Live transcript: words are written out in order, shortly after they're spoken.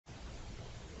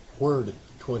Word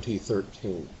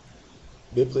 2013,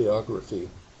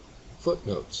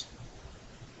 Bibliography-Footnotes.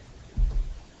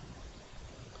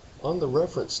 On the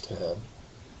Reference tab,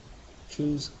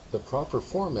 choose the proper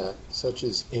format such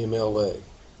as MLA.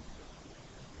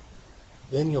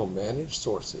 Then you'll manage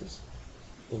sources,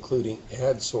 including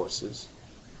add sources.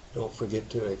 Don't forget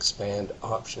to expand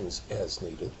options as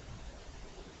needed.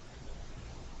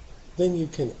 Then you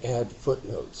can add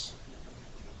footnotes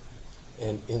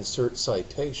and insert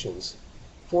citations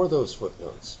for those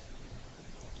footnotes.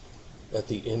 At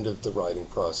the end of the writing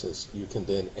process, you can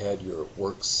then add your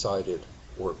works cited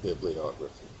or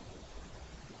bibliography.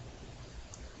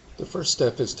 The first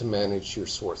step is to manage your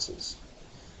sources.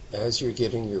 As you're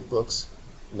getting your books,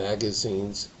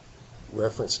 magazines,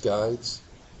 reference guides,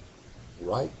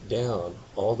 write down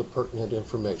all the pertinent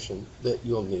information that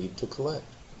you'll need to collect,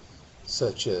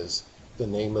 such as the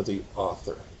name of the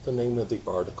author, the name of the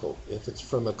article, if it's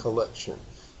from a collection,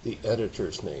 the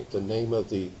editor's name, the name of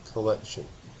the collection,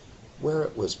 where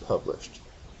it was published,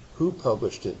 who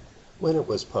published it, when it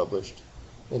was published,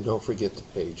 and don't forget the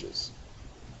pages.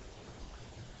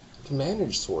 To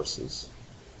manage sources,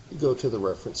 you go to the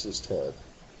References tab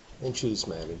and choose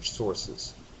Manage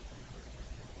Sources.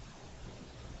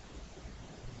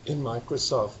 In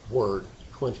Microsoft Word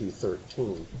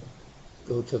 2013,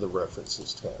 go to the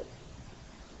References tab.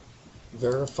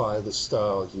 Verify the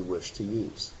style you wish to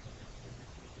use.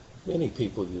 Many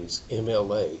people use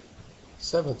MLA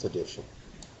 7th edition.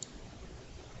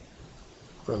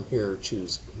 From here,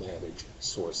 choose Manage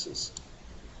Sources.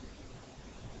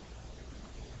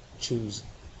 Choose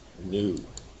New.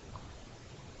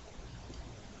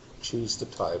 Choose the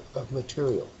type of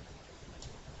material.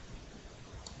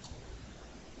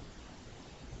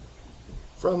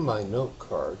 From my note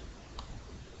card,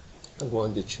 I'm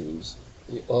going to choose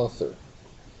the author.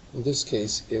 In this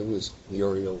case, it was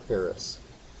Muriel Harris.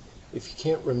 If you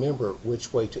can't remember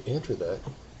which way to enter that,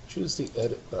 choose the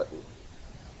Edit button.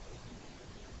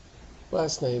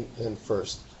 Last name and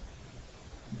first.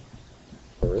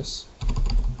 Harris,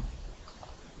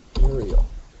 Muriel,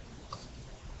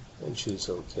 and choose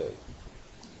OK.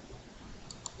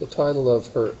 The title of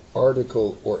her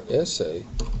article or essay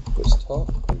was Talk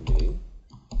to Me,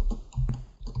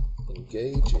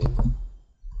 Engaging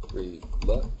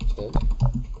Reluctant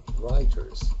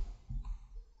Writers.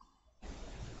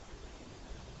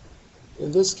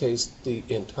 In this case, the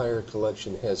entire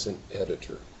collection has an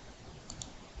editor.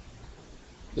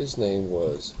 His name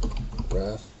was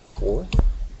Ralph Forth.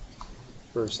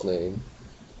 First name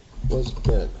was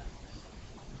Ben.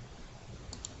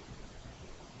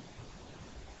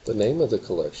 The name of the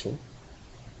collection,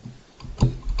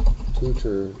 The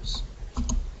Tutor's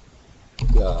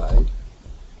Guide,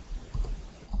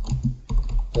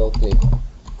 Helping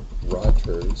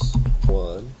Writers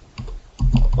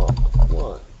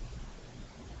 1-on-1.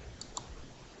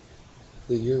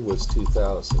 The year was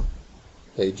 2000,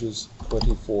 pages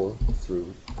 24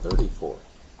 through 34.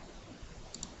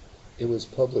 It was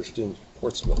published in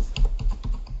Portsmouth.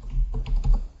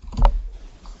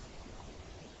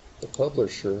 The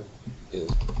publisher is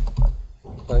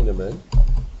Heinemann,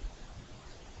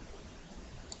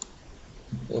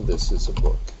 and this is a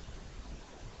book.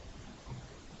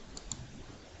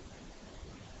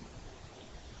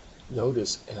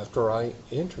 Notice after I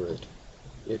enter it,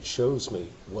 it shows me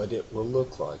what it will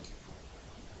look like.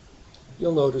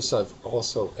 You'll notice I've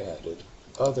also added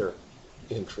other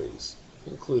entries,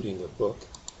 including a book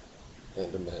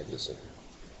and a magazine.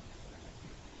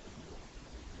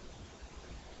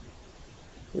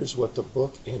 Here's what the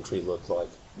book entry looked like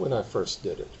when I first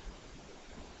did it.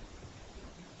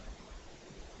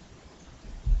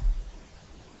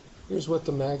 Here's what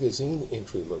the magazine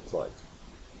entry looked like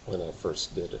when I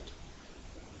first did it.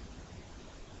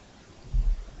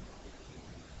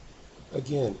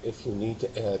 Again, if you need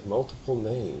to add multiple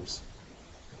names,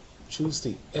 choose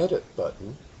the Edit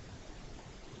button,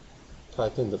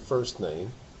 type in the first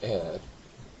name, Add,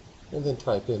 and then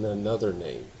type in another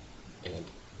name and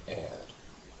Add.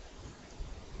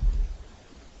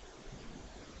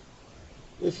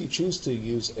 If you choose to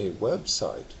use a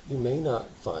website, you may not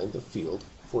find the field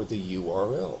for the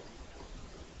URL.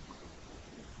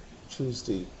 Choose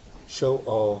the Show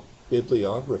All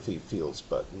Bibliography Fields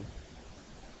button,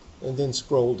 and then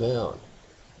scroll down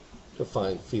to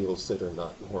find fields that are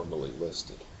not normally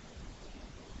listed.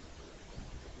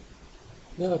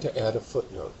 Now to add a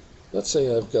footnote. Let's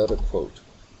say I've got a quote.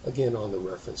 Again, on the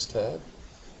Reference tab,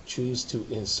 choose to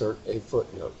insert a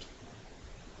footnote.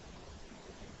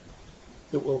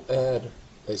 It will add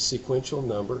a sequential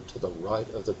number to the right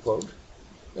of the quote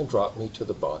and drop me to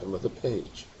the bottom of the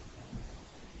page.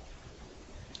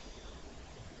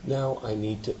 Now I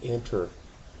need to enter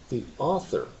the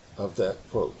author of that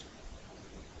quote.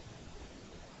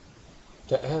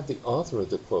 To add the author of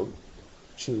the quote,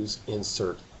 choose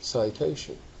Insert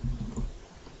Citation.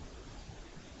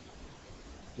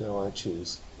 Now I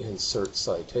choose Insert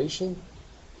Citation,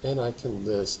 and I can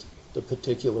list the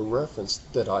particular reference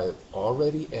that I have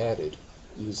already added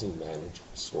using Manage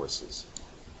Sources.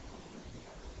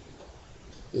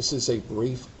 This is a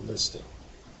brief listing.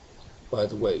 By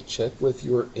the way, check with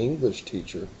your English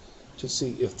teacher to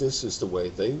see if this is the way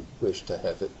they wish to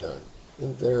have it done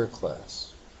in their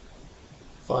class.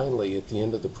 Finally, at the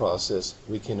end of the process,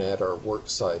 we can add our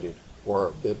works cited or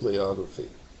our bibliography.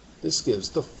 This gives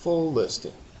the full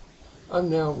listing. I'm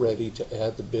now ready to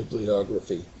add the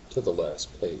bibliography to the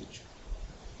last page.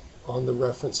 On the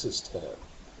References tab,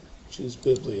 choose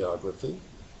Bibliography,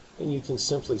 and you can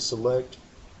simply select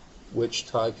which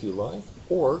type you like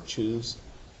or choose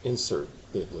Insert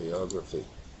Bibliography.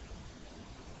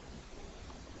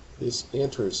 This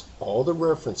enters all the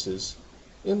references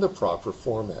in the proper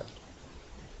format.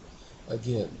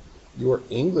 Again, your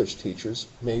English teachers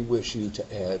may wish you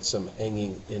to add some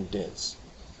hanging indents.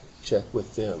 Check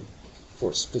with them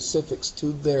for specifics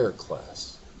to their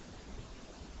class.